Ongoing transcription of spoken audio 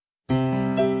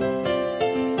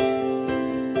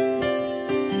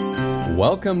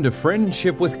Welcome to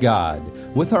Friendship with God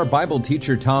with our Bible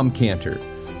teacher Tom Cantor.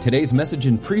 Today's message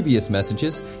and previous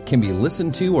messages can be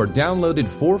listened to or downloaded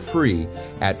for free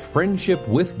at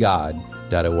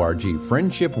friendshipwithgod.org,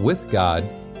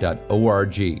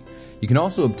 friendshipwithgod.org. You can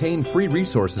also obtain free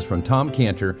resources from Tom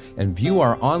Cantor and view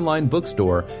our online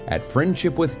bookstore at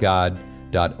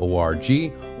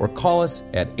friendshipwithgod.org or call us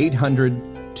at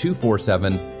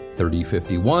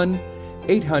 800-247-3051,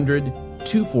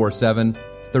 800-247-3051.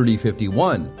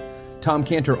 Tom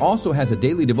Cantor also has a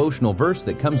daily devotional verse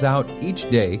that comes out each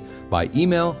day by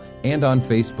email and on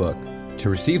Facebook. To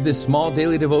receive this small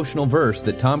daily devotional verse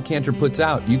that Tom Cantor puts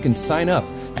out, you can sign up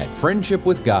at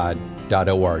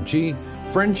friendshipwithgod.org,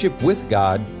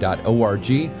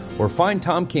 friendshipwithgod.org, or find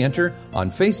Tom Cantor on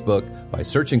Facebook by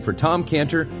searching for Tom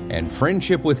Cantor and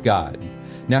Friendship with God.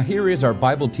 Now here is our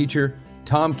Bible teacher,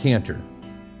 Tom Cantor.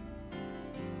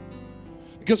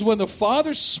 Because when the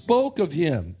Father spoke of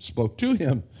him to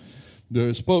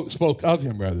the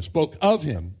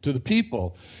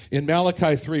people in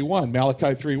Malachi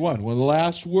 3:1, one of the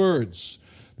last words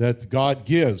that God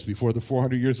gives before the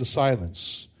 400 years of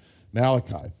silence.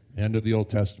 Malachi, end of the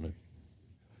Old Testament.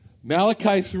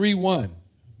 Malachi 3:1,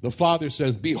 the Father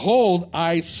says, "Behold,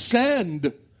 I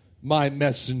send my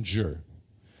messenger,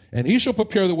 and he shall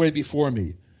prepare the way before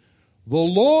me. The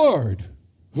Lord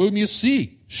whom you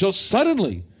seek shall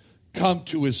suddenly come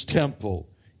to his temple,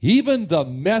 even the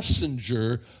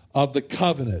messenger of the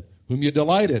covenant, whom you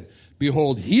delighted.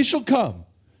 Behold, he shall come,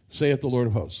 saith the Lord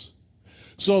of hosts."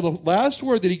 So the last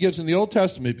word that he gives in the Old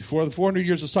Testament before the 400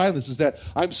 years of silence is that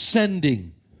I'm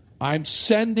sending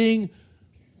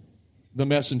the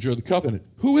messenger of the covenant.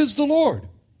 Who is the Lord?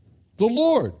 The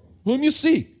Lord, whom you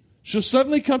seek, shall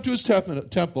suddenly come to his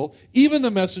temple, even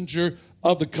the messenger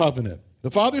of the covenant.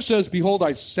 The Father says, "Behold,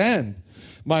 I send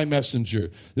my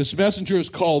messenger." This messenger is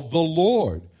called the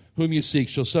Lord, whom you seek,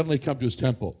 shall suddenly come to his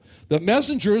temple. The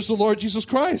messenger is the Lord Jesus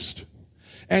Christ.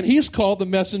 And he's called the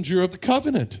messenger of the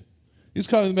covenant. He's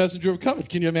called the messenger of the covenant.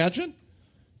 Can you imagine?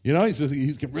 You know, he says,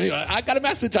 I got a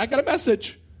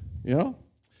message. You know?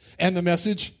 And the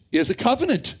message is a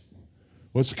covenant.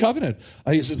 What's the covenant?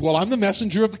 He says, well, I'm the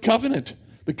messenger of the covenant.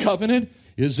 The covenant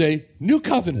is a new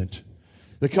covenant.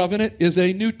 The covenant is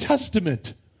a New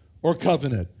Testament or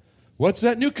covenant. What's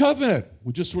that new covenant?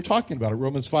 We're talking about it,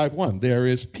 Romans 5:1. There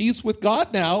is peace with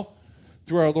God now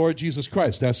through our Lord Jesus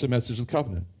Christ. That's the message of the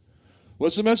covenant.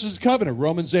 What's the message of the covenant?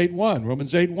 Romans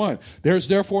 8:1. There's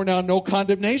therefore now no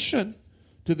condemnation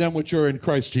to them which are in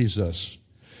Christ Jesus.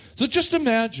 So just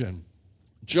imagine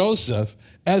Joseph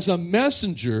as a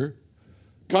messenger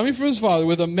coming from his father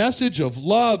with a message of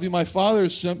love. My father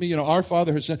has sent me, our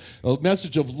Father has sent a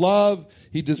message of love.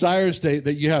 He desires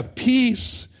that you have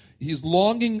peace. He's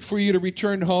longing for you to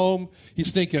return home.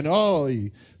 He's thinking,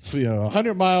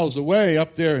 100 miles away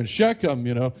up there in Shechem,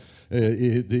 when are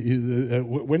you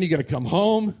going to come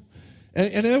home?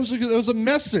 And it was a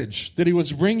message that he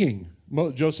was bringing,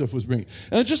 Joseph was bringing.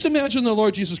 And just imagine the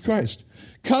Lord Jesus Christ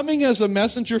coming as a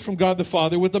messenger from God the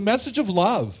Father with a message of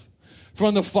love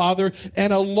from the Father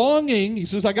and a longing. He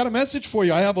says, I got a message for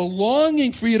you. I have a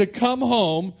longing for you to come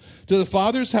home to the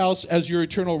Father's house as your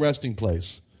eternal resting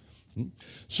place.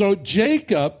 So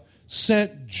Jacob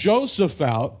sent Joseph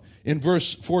out in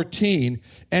verse 14,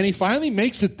 and he finally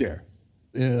makes it there,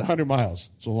 100 miles.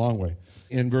 It's a long way.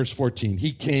 In verse 14,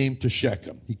 he came to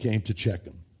Shechem.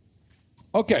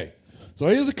 Okay, so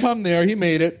he has to come there. He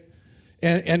made it.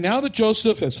 And now that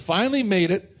Joseph has finally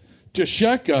made it to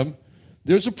Shechem,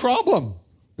 there's a problem.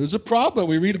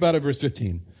 We read about it in verse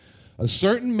 15. A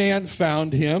certain man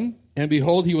found him, and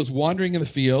behold, he was wandering in the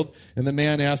field, and the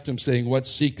man asked him, saying, What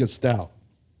seekest thou?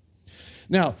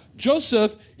 Now,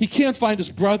 Joseph, he can't find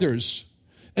his brothers.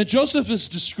 And Joseph is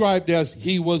described as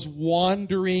he was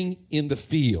wandering in the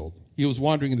field.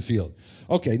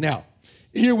 Okay, now,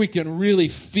 here we can really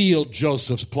feel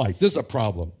Joseph's plight. This is a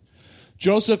problem.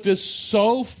 Joseph is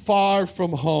so far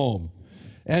from home.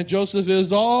 And Joseph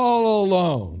is all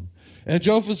alone. And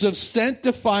Joseph is sent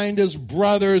to find his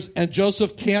brothers, and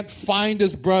Joseph can't find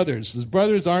his brothers. His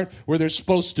brothers aren't where they're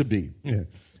supposed to be. Yeah.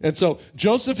 And so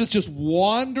Joseph is just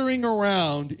wandering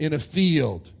around in a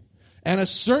field. And a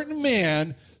certain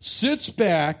man sits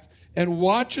back and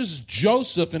watches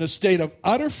Joseph in a state of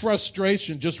utter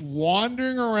frustration, just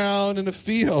wandering around in a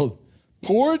field.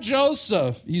 Poor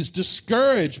Joseph, he's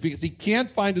discouraged because he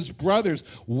can't find his brothers.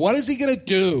 What is he going to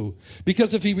do?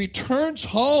 Because if he returns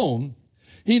home,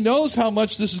 he knows how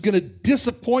much this is going to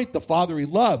disappoint the father he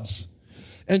loves.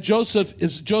 And Joseph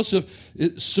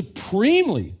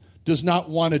supremely does not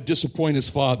want to disappoint his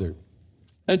father.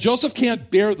 And Joseph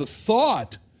can't bear the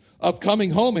thought of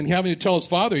coming home and having to tell his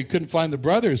father he couldn't find the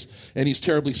brothers, and he's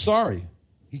terribly sorry.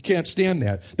 He can't stand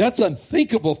that. That's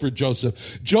unthinkable for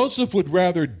Joseph. Joseph would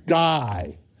rather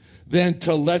die than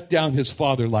to let down his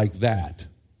father like that.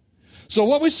 So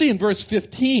what we see in verse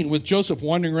 15 with Joseph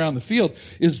wandering around the field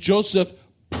is Joseph's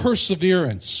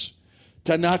perseverance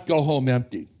to not go home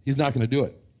empty. He's not going to do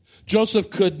it. Joseph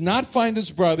could not find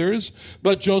his brothers,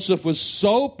 but Joseph was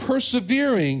so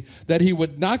persevering that he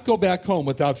would not go back home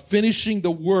without finishing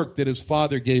the work that his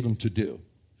father gave him to do.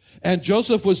 And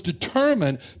Joseph was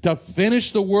determined to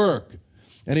finish the work.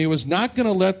 And he was not going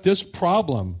to let this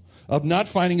problem of not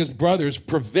finding his brothers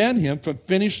prevent him from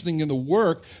finishing the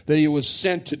work that he was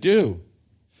sent to do.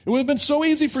 It would have been so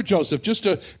easy for Joseph just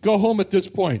to go home at this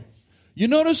point. You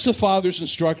notice the father's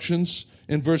instructions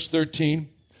in verse 13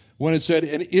 when it said,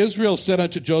 "And Israel said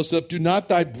unto Joseph, Do not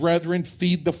thy brethren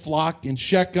feed the flock in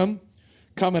Shechem?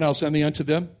 Come and I'll send thee unto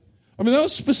them." I mean, that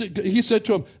was specific. He said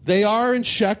to him, they are in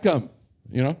Shechem,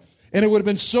 you know. And it would have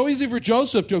been so easy for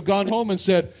Joseph to have gone home and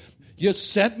said, "You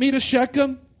sent me to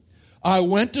Shechem? I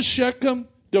went to Shechem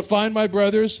to find my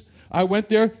brothers. I went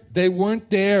there. They weren't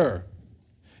there.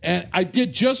 And I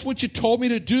did just what you told me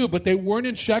to do, but they weren't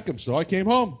in Shechem, so I came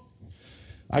home.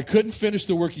 I couldn't finish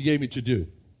the work you gave me to do."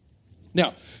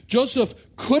 Now, Joseph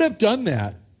could have done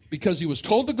that because he was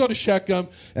told to go to Shechem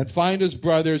and find his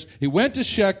brothers. He went to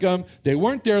Shechem. They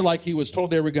weren't there like he was told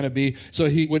they were going to be, so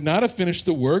he would not have finished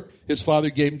the work his father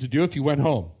gave him to do if he went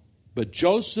home. But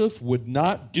Joseph would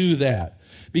not do that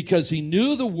because he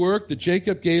knew the work that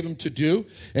Jacob gave him to do,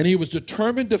 and he was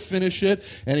determined to finish it,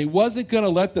 and he wasn't going to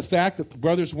let the fact that the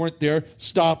brothers weren't there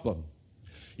stop him.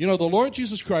 You know, the Lord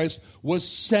Jesus Christ was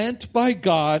sent by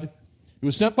God. He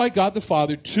was sent by God the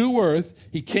Father to earth.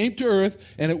 He came to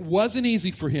earth, and it wasn't easy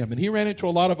for him, and he ran into a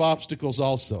lot of obstacles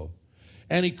also.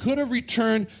 And he could have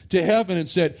returned to heaven and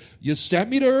said, "You sent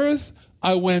me to earth,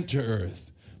 I went to earth.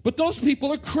 But those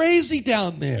people are crazy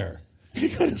down there." He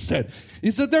could have said,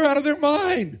 they're out of their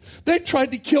mind. They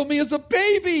tried to kill me as a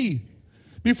baby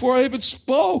before I even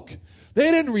spoke.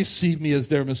 They didn't receive me as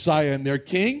their Messiah and their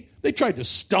King. They tried to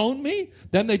stone me.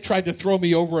 Then they tried to throw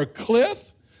me over a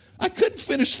cliff. I couldn't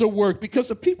finish the work because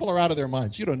the people are out of their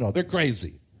minds. You don't know. They're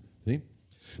crazy. See?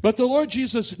 But the Lord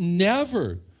Jesus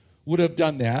never would have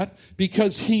done that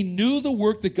because he knew the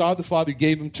work that God the Father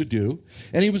gave him to do,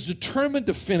 and he was determined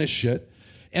to finish it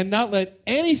and not let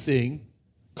anything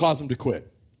cause him to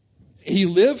quit. He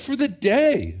lived for the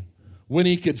day when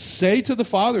he could say to the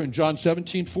Father in John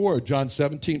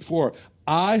 17:4,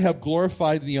 "I have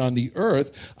glorified thee on the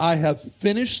earth. I have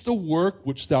finished the work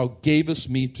which thou gavest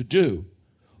me to do."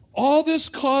 All this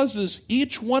causes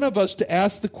each one of us to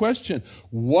ask the question,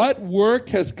 what work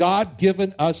has God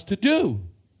given us to do?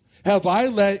 Have I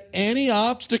let any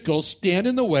obstacle stand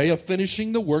in the way of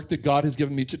finishing the work that God has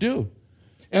given me to do?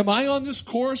 Am I on this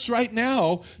course right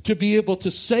now to be able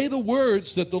to say the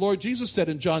words that the Lord Jesus said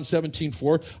in John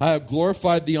 17:4, "I have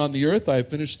glorified thee on the earth, I have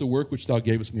finished the work which thou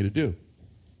gavest me to do"?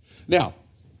 Now,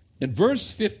 in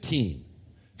verse 15,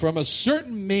 from a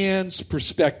certain man's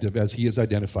perspective, as he is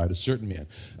identified, a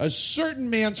certain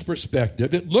man's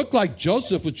perspective, it looked like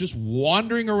Joseph was just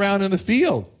wandering around in the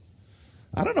field.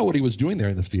 I don't know what he was doing there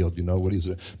in the field,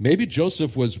 maybe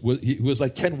Joseph was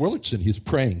like Ken Willardson. He's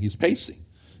praying, he's pacing.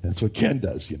 That's what Ken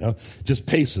does, just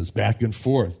paces back and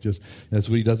forth. That's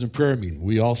what he does in prayer meeting.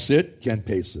 We all sit, Ken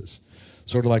paces.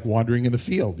 Sort of like wandering in the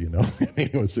field,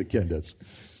 That's what Ken does.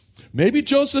 Maybe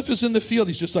Joseph is in the field.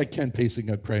 He's just like Ken pacing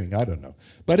and praying. I don't know.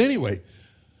 But anyway,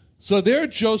 so there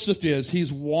Joseph is.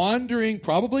 He's wandering,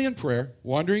 probably in prayer,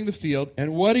 wandering the field.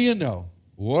 And what do you know?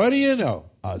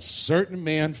 A certain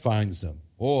man finds him.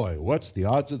 Boy, what's the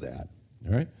odds of that?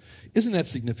 All right? Isn't that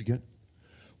significant?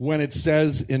 When it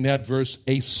says in that verse,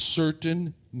 a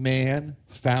certain man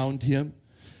found him,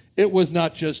 it was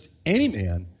not just any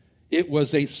man, it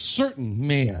was a certain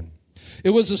man.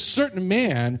 It was a certain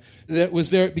man that was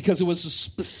there because it was a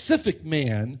specific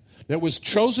man that was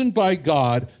chosen by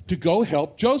God to go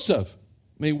help Joseph.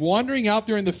 I mean, wandering out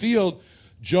there in the field,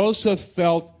 Joseph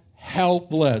felt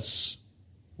helpless.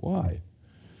 Why?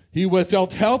 He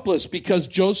felt helpless because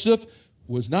Joseph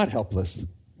was not helpless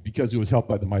because he was helped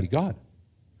by the mighty God.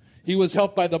 He was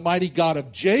helped by the mighty God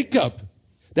of Jacob.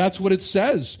 That's what it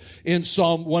says in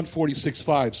Psalm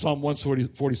 146:5. Psalm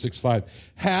 146:5.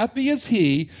 Happy is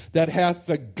he that hath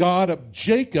the God of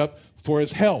Jacob for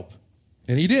his help.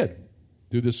 And he did,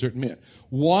 through this certain man.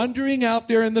 Wandering out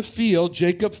there in the field,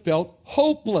 Jacob felt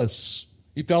hopeless.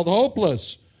 He felt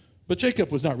hopeless. But Jacob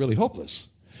was not really hopeless,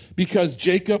 because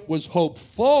Jacob was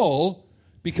hopeful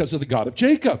because of the God of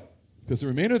Jacob. Because the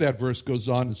remainder of that verse goes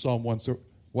on in Psalm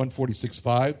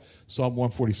 146:5, Psalm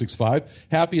 146:5.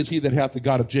 Happy is he that hath the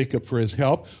God of Jacob for his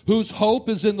help, whose hope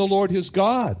is in the Lord his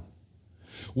God.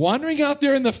 Wandering out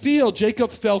there in the field,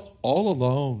 Jacob felt all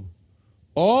alone.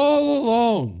 All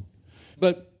alone.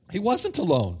 But he wasn't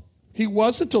alone. He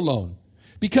wasn't alone.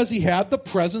 Because he had the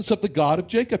presence of the God of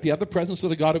Jacob. He had the presence of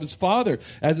the God of his father.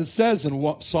 As it says in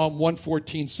Psalm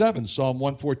 114:7. Psalm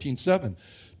 114:7.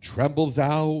 Tremble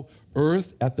thou,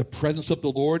 earth, at the presence of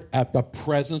the Lord, at the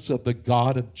presence of the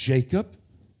God of Jacob.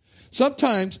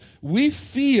 Sometimes we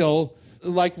feel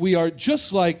like we are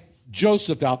just like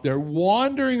Joseph out there,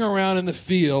 wandering around in the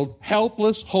field,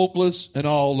 helpless, hopeless, and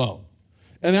all alone.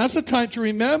 And that's the time to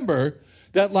remember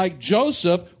that, like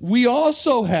Joseph, we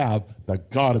also have the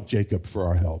God of Jacob for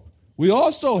our help. We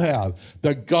also have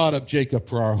the God of Jacob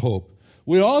for our hope.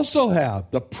 We also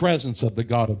have the presence of the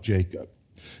God of Jacob.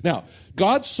 Now,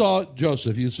 God saw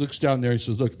Joseph. He looks down there. He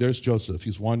says, look, there's Joseph.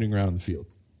 He's wandering around the field.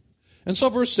 And so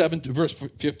verse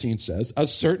 15 says, a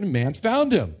certain man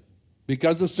found him,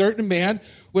 because a certain man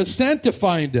was sent to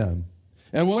find him.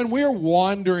 And when we're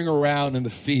wandering around in the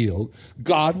field,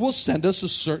 God will send us a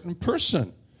certain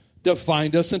person to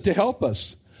find us and to help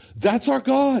us. That's our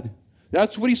God.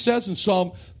 That's what he says in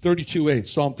Psalm 32:8.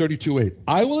 Psalm 32:8.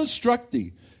 I will instruct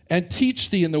thee and teach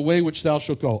thee in the way which thou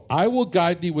shalt go. I will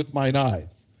guide thee with mine eye.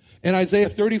 And Isaiah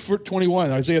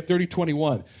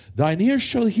 30:21. Thine ears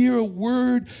shall hear a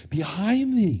word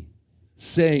behind thee,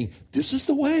 saying, this is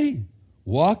the way.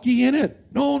 Walk ye in it.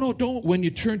 No, don't. When you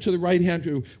turn to the right hand,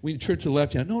 or when you turn to the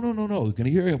left hand. No. You're going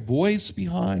to hear a voice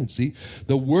behind. See,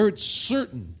 the word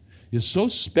certain is so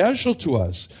special to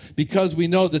us because we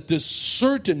know that this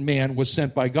certain man was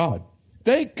sent by God.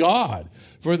 Thank God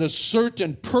for the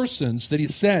certain persons that he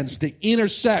sends to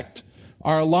intersect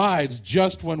our lives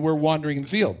just when we're wandering in the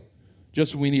field,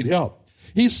 just when we need help.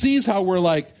 He sees how we're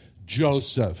like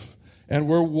Joseph, and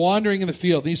we're wandering in the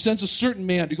field. And he sends a certain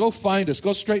man to go find us,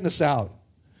 go straighten us out.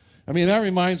 I mean, that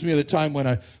reminds me of the time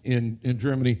when in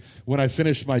Germany, when I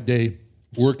finished my day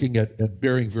working at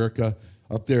Behring Werke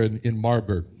up there in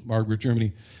Marburg,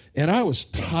 Germany. And I was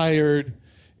tired.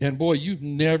 And boy, you've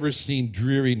never seen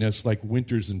dreariness like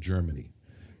winters in Germany.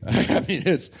 I mean,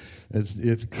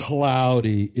 it's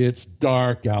cloudy, it's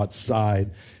dark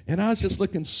outside, and I was just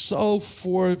looking so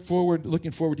forward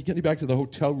to getting back to the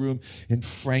hotel room in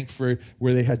Frankfurt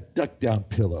where they had duck-down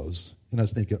pillows, and I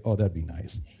was thinking, oh, that'd be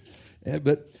nice.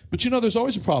 But you know, there's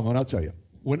always a problem, and I'll tell you.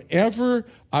 Whenever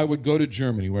I would go to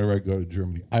Germany, wherever I go to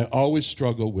Germany, I always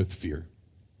struggle with fear.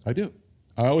 I do.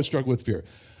 I always struggle with fear.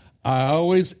 I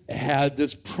always had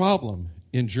this problem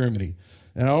in Germany,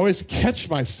 and I always catch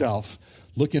myself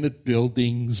looking at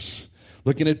buildings,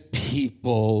 looking at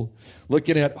people,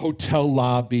 looking at hotel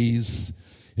lobbies,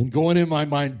 and going in my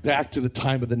mind back to the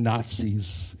time of the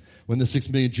Nazis when the 6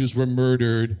 million Jews were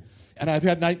murdered. And I've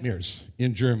had nightmares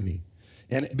in Germany.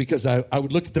 And because I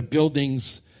would look at the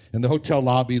buildings and the hotel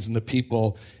lobbies and the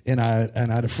people, and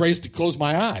I'd afraid to close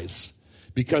my eyes.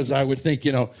 Because I would think,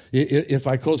 you know, if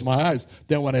I close my eyes,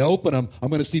 then when I open them, I'm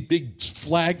going to see big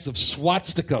flags of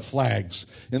swastika flags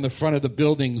in the front of the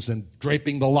buildings and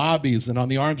draping the lobbies and on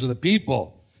the arms of the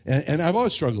people. And I've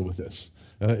always struggled with this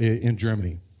in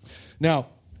Germany. Now,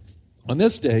 on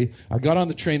this day, I got on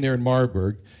the train there in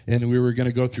Marburg, and we were going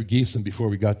to go through Gießen before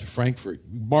we got to Frankfurt.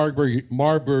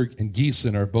 Marburg and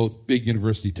Gießen are both big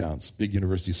university towns, big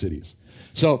university cities.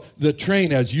 So the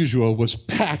train, as usual, was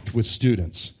packed with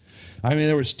students. I mean,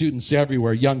 there were students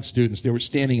everywhere, young students. They were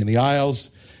standing in the aisles,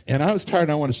 and I was tired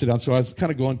and I wanted to sit down, so I was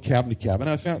kind of going cabin to cabin.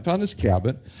 I found this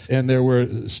cabin, and there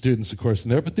were students, of course, in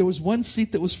there, but there was one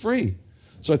seat that was free.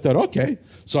 So I thought, okay.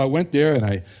 So I went there,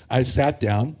 and I sat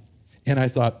down, and I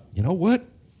thought, you know what?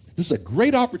 This is a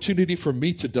great opportunity for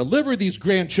me to deliver these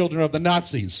grandchildren of the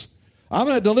Nazis. I'm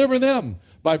going to deliver them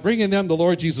by bringing them the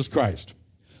Lord Jesus Christ.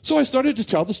 So I started to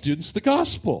tell the students the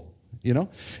gospel, you know,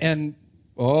 and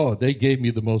oh, they gave me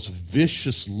the most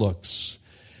vicious looks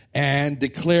and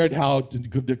declared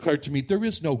to me there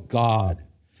is no God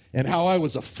and how I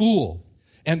was a fool.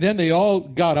 And then they all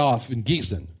got off in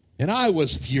Gießen, and I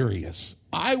was furious.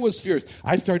 I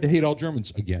started to hate all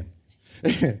Germans again.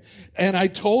 And I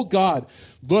told God,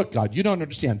 look, God, you don't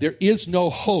understand. There is no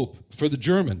hope for the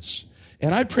Germans.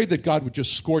 And I prayed that God would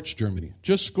just scorch Germany.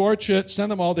 Just scorch it,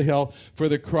 send them all to hell for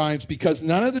their crimes, because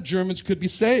none of the Germans could be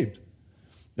saved.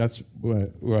 That's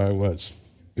where I was.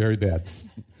 Very bad.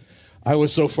 I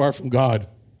was so far from God.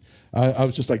 I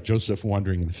was just like Joseph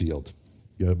wandering in the field.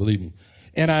 Yeah, believe me.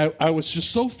 And I was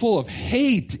just so full of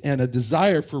hate and a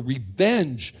desire for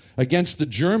revenge against the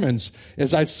Germans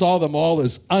as I saw them all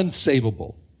as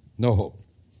unsavable. No hope.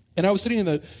 And I was sitting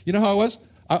you know how I was?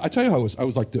 I tell you how I was. I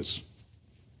was like this.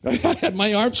 I had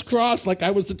my arms crossed like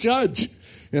I was the judge.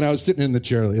 And I was sitting in the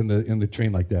chair in the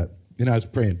train like that. And I was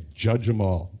praying, judge them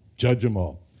all, judge them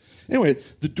all. Anyway,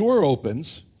 the door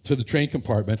opens to the train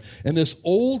compartment, and this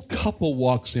old couple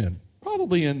walks in,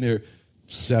 probably in their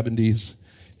 70s.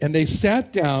 And they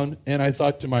sat down, and I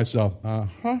thought to myself,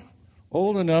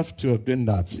 old enough to have been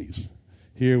Nazis.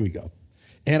 Here we go.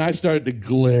 And I started to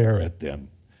glare at them.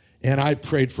 And I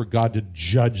prayed for God to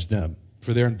judge them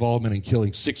for their involvement in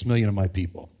killing 6 million of my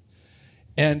people.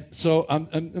 And so I'm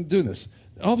doing this.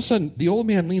 All of a sudden, the old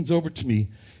man leans over to me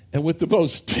and with the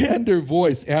most tender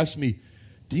voice asks me,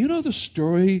 do you know the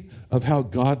story of how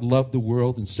God loved the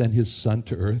world and sent his son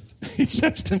to earth? He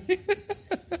says to me.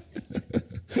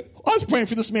 I was praying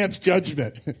for this man's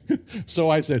judgment. So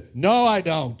I said, no, I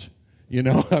don't.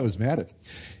 I was mad at him.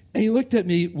 And he looked at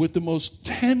me with the most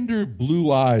tender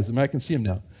blue eyes. I can see him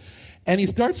now. And he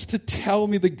starts to tell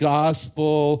me the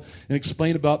gospel and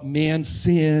explain about man's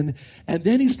sin. And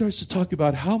then he starts to talk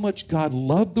about how much God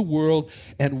loved the world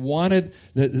and wanted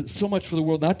so much for the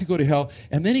world not to go to hell.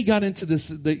 And then he got into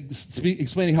this,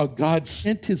 explaining how God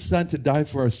sent his son to die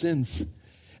for our sins.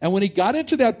 And when he got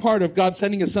into that part of God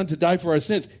sending his son to die for our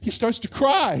sins, he starts to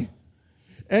cry.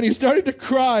 And he started to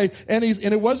cry, and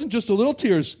it wasn't just a little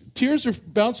tears. Tears are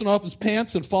bouncing off his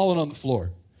pants and falling on the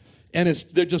floor. And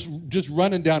they're just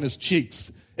running down his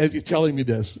cheeks as he's telling me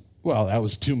this. Well, that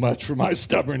was too much for my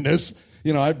stubbornness.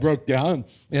 I broke down,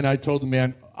 and I told the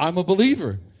man, I'm a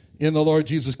believer in the Lord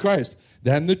Jesus Christ.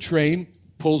 Then the train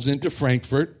pulls into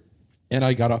Frankfurt, and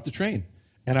I got off the train.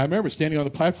 And I remember standing on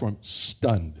the platform,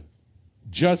 stunned,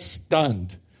 just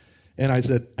stunned. And I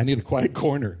said, I need a quiet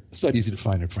corner. It's not easy to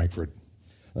find in Frankfurt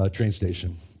train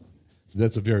station.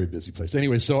 That's a very busy place.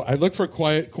 Anyway, so I looked for a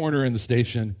quiet corner in the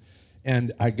station,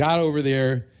 and I got over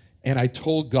there, and I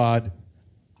told God,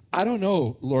 I don't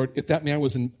know, Lord, if that man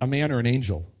was a man or an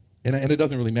angel, and it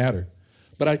doesn't really matter.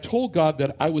 But I told God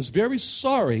that I was very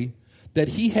sorry that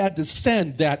he had to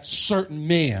send that certain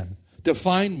man to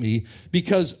find me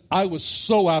because I was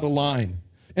so out of line.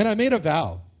 And I made a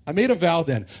vow. I made a vow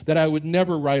then that I would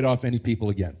never write off any people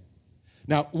again.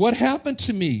 Now, what happened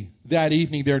to me that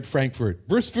evening there in Frankfurt?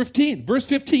 Verse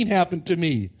 15 happened to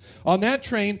me. On that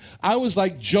train, I was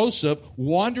like Joseph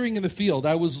wandering in the field.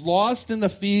 I was lost in the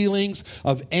feelings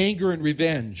of anger and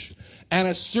revenge. And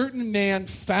a certain man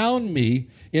found me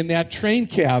in that train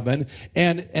cabin,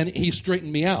 and he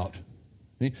straightened me out.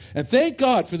 And thank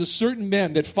God for the certain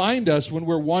men that find us when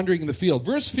we're wandering in the field.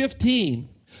 Verse 15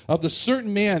 of the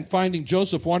certain man finding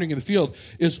Joseph wandering in the field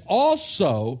is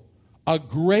also a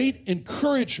great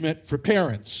encouragement for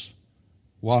parents.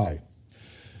 Why?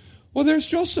 Well, there's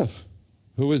Joseph.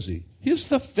 Who is he? He's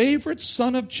the favorite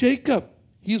son of Jacob.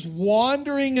 He's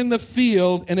wandering in the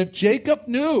field, and if Jacob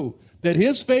knew that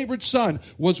his favorite son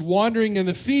was wandering in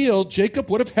the field,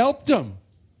 Jacob would have helped him.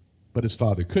 But his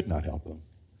father could not help him.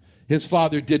 His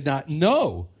father did not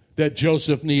know that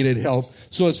Joseph needed help,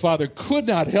 so his father could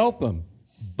not help him.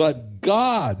 But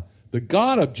God, the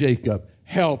God of Jacob,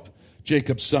 helped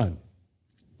Jacob's son.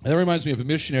 And that reminds me of a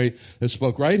missionary that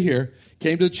spoke right here,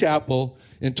 came to the chapel,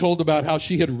 and told about how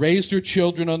she had raised her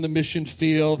children on the mission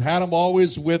field, had them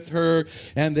always with her,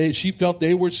 and she felt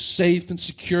they were safe and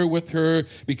secure with her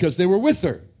because they were with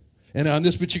her. And on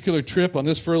this particular trip, on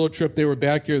this furlough trip, they were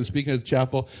back here, speaking of the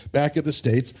chapel, back at the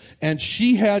States, and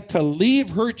she had to leave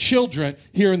her children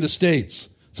here in the States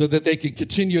so that they could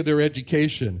continue their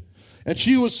education. And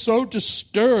she was so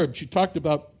disturbed. She talked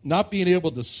about not being able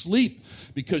to sleep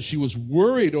because she was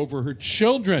worried over her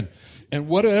children. And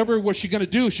whatever was she going to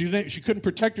do? She couldn't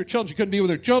protect her children. She couldn't be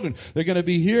with her children. They're going to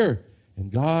be here.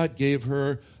 And God gave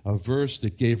her a verse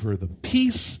that gave her the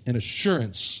peace and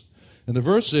assurance. And the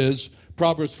verse is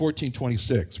Proverbs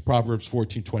 14:26. Proverbs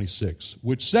 14:26,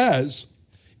 which says,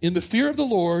 "In the fear of the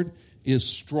Lord is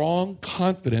strong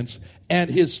confidence,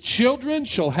 and his children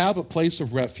shall have a place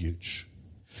of refuge."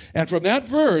 And from that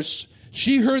verse,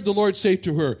 she heard the Lord say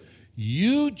to her,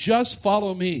 "You just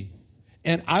follow me,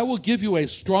 and I will give you a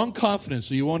strong confidence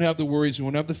so you won't have the worries, you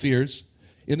won't have the fears,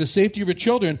 in the safety of your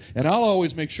children, and I'll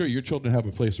always make sure your children have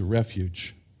a place of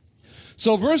refuge."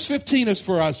 So verse 15 is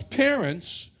for us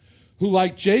parents who,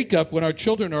 like Jacob, when our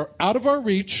children are out of our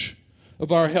reach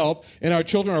of our help and our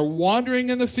children are wandering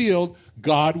in the field,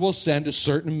 God will send a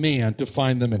certain man to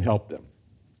find them and help them.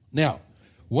 Now,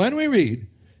 when we read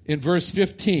in verse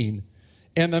 15,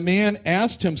 and the man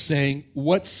asked him, saying,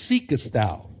 "What seekest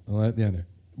thou?" The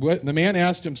man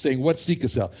asked him, saying, "What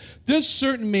seekest thou?" This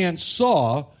certain man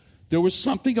saw there was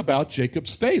something about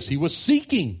Jacob's face. He was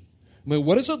seeking. I mean,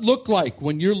 what does it look like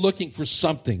when you're looking for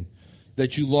something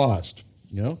that you lost?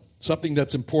 Something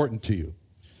that's important to you.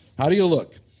 How do you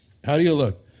look? How do you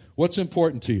look? What's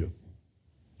important to you?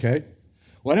 Okay?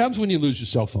 What happens when you lose your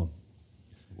cell phone?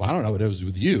 Well, I don't know what it was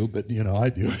with you, but, I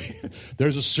do.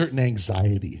 There's a certain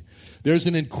anxiety. There's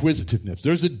an inquisitiveness.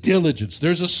 There's a diligence.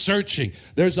 There's a searching.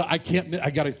 I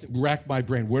got to rack my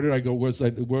brain. Where did I go? Where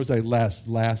was I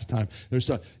last time? There's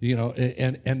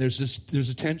and there's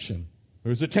a tension.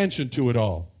 There's a tension to it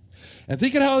all. And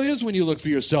think of how it is when you look for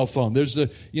your cell phone. There's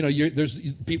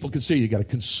people can see you got a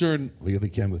concerned, they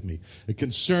can with me, a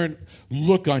concerned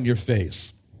look on your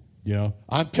face.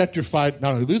 I'm petrified,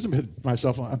 not only losing my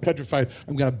cell phone, I'm petrified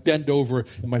I'm going to bend over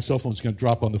and my cell phone's going to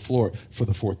drop on the floor for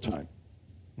the fourth time.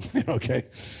 Okay?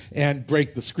 And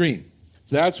break the screen.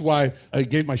 So that's why I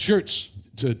gave my shirts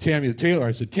to Tammy the tailor.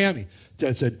 I said, Tammy,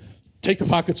 take the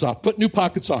pockets off. Put new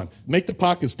pockets on. Make the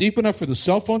pockets deep enough for the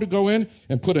cell phone to go in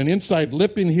and put an inside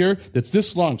lip in here that's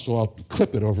this long, so I'll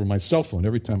clip it over my cell phone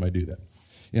every time I do that.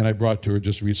 And I brought to her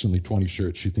just recently 20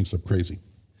 shirts. She thinks I'm crazy.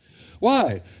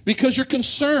 Why? Because you're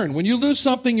concerned. When you lose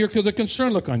something, there's a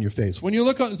concerned look on your face. When you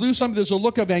lose something, there's a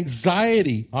look of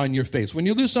anxiety on your face. When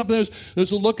you lose something,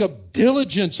 there's a look of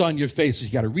diligence on your face.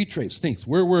 You got to retrace things.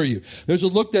 Where were you? There's a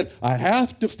look that I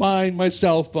have to find my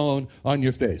cell phone on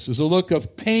your face. There's a look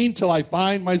of pain till I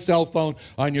find my cell phone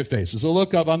on your face. There's a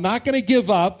look of I'm not going to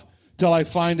give up till I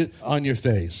find it on your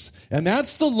face. And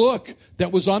that's the look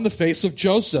that was on the face of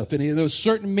Joseph. And there was a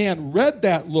certain man read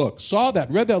that look,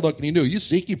 read that look, and he knew, you're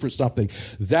seeking for something.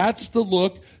 That's the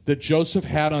look that Joseph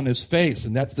had on his face.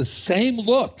 And that's the same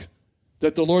look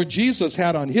that the Lord Jesus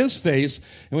had on his face.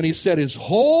 And when he said his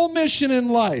whole mission in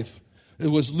life, it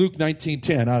was Luke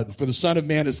 19:10, for the Son of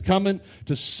Man is coming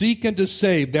to seek and to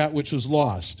save that which was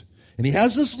lost. And he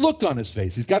has this look on his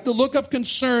face. He's got the look of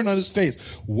concern on his face.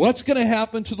 What's going to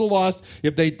happen to the lost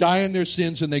if they die in their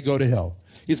sins and they go to hell?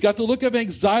 He's got the look of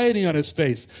anxiety on his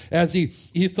face as he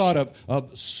thought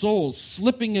of souls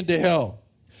slipping into hell.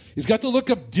 He's got the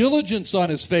look of diligence on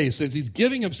his face as he's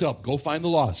giving himself, go find the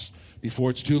lost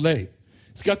before it's too late.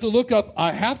 He's got the look of,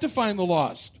 I have to find the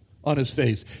lost on his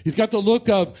face. He's got the look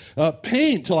of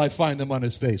pain till I find them on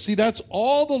his face. See, that's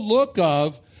all the look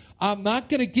of, I'm not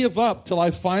going to give up till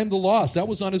I find the lost. That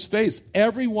was on his face.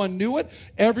 Everyone knew it.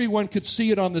 Everyone could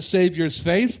see it on the Savior's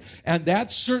face. And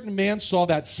that certain man saw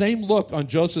that same look on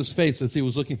Joseph's face as he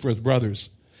was looking for his brothers.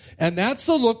 And that's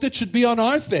the look that should be on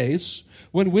our face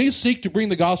when we seek to bring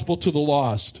the gospel to the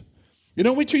lost.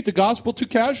 We treat the gospel too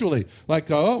casually.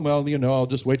 Like, I'll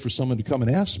just wait for someone to come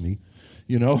and ask me.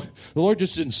 The Lord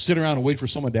just didn't sit around and wait for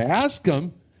someone to ask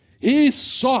him. He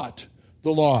sought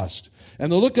the lost.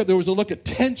 And there was a look of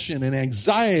tension and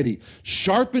anxiety,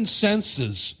 sharpened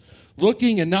senses,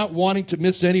 looking and not wanting to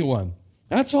miss anyone.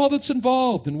 That's all that's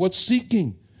involved in what's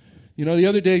seeking. The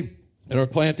other day at our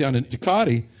plant down in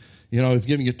Tecate, I was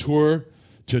giving a tour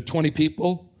to 20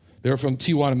 people. They were from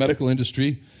Tijuana medical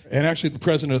industry. And actually the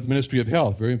president of the Ministry of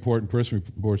Health, very important person,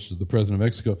 reports to the president of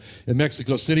Mexico, in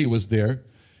Mexico City was there.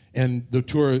 And the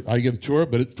tour, I give a tour,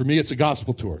 but for me it's a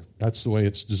gospel tour. That's the way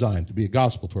it's designed, to be a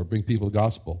gospel tour, bring people the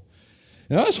gospel.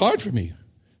 And that was hard for me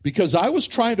because I was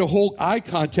trying to hold eye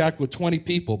contact with 20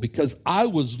 people because I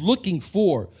was looking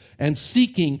for and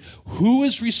seeking who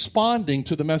is responding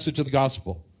to the message of the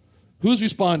gospel. Who's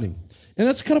responding? And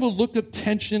that's kind of a look of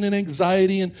tension and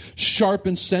anxiety and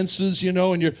sharpened senses,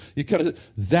 and you kind of,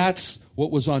 that's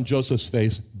what was on Joseph's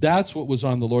face. That's what was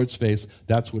on the Lord's face.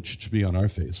 That's what should be on our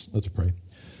face. Let's pray.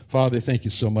 Father, thank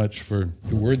you so much for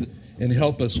your word, and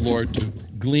help us, Lord, to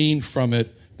glean from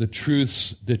it the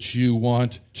truths that you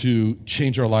want to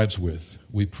change our lives with.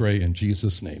 We pray in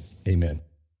Jesus' name. Amen.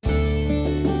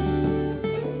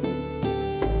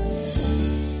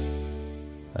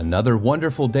 Another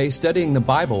wonderful day studying the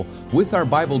Bible with our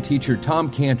Bible teacher, Tom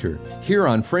Cantor, here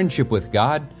on Friendship with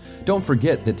God. Don't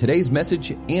forget that today's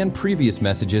message and previous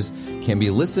messages can be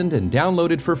listened and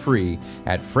downloaded for free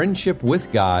at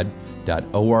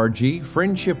friendshipwithgod.org,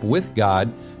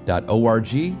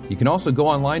 friendshipwithgod.org. You can also go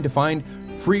online to find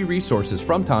free resources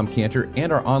from Tom Cantor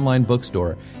and our online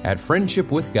bookstore at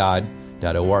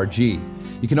friendshipwithgod.org.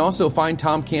 You can also find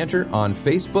Tom Cantor on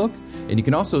Facebook, and you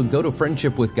can also go to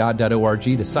friendshipwithgod.org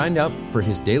to sign up for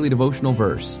his daily devotional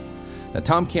verse. Now,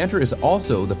 Tom Cantor is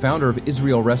also the founder of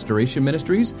Israel Restoration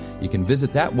Ministries. You can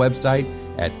visit that website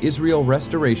at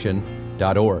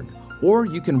israelrestoration.org. Or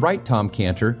you can write Tom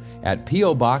Cantor at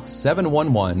P.O. Box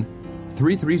 711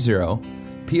 330,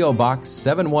 P.O. Box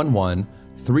 711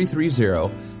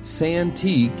 330,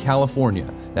 Santee,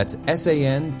 California. That's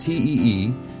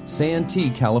Santee,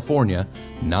 Santee, California,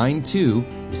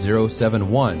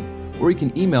 92071. Or you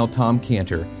can email Tom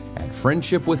Cantor at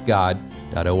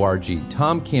friendshipwithgod.org.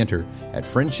 Tom Cantor at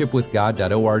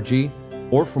friendshipwithgod.org.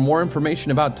 Or for more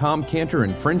information about Tom Cantor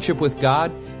and Friendship with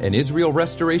God and Israel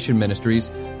Restoration Ministries,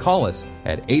 call us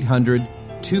at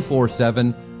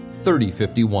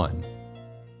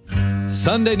 800-247-3051.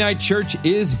 Sunday Night Church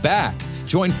is back.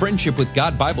 Join Friendship with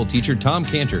God Bible teacher Tom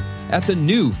Cantor at the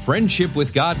new Friendship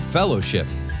with God Fellowship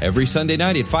every Sunday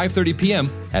night at 5:30 p.m.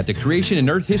 at the Creation and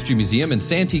Earth History Museum in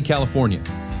Santee, California.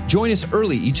 Join us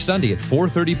early each Sunday at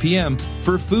 4:30 p.m.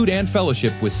 for food and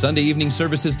fellowship with Sunday evening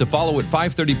services to follow at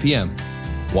 5:30 p.m.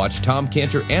 Watch Tom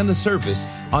Cantor and the service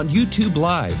on YouTube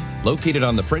Live, located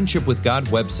on the Friendship with God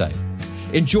website.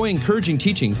 Enjoy encouraging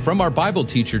teaching from our Bible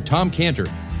teacher, Tom Cantor,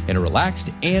 in a relaxed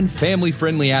and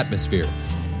family-friendly atmosphere.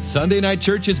 Sunday Night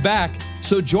Church is back,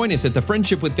 so join us at the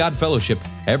Friendship with God Fellowship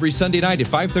every Sunday night at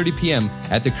 5:30 p.m.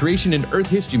 at the Creation and Earth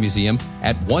History Museum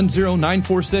at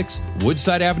 10946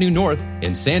 Woodside Avenue North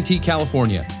in Santee,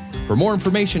 California. For more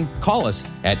information, call us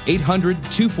at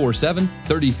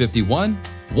 800-247-3051,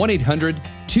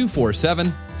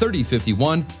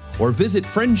 1-800-247-3051, or visit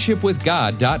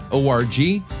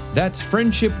friendshipwithgod.org. That's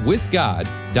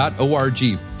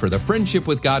friendshipwithgod.org for the Friendship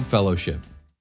with God Fellowship.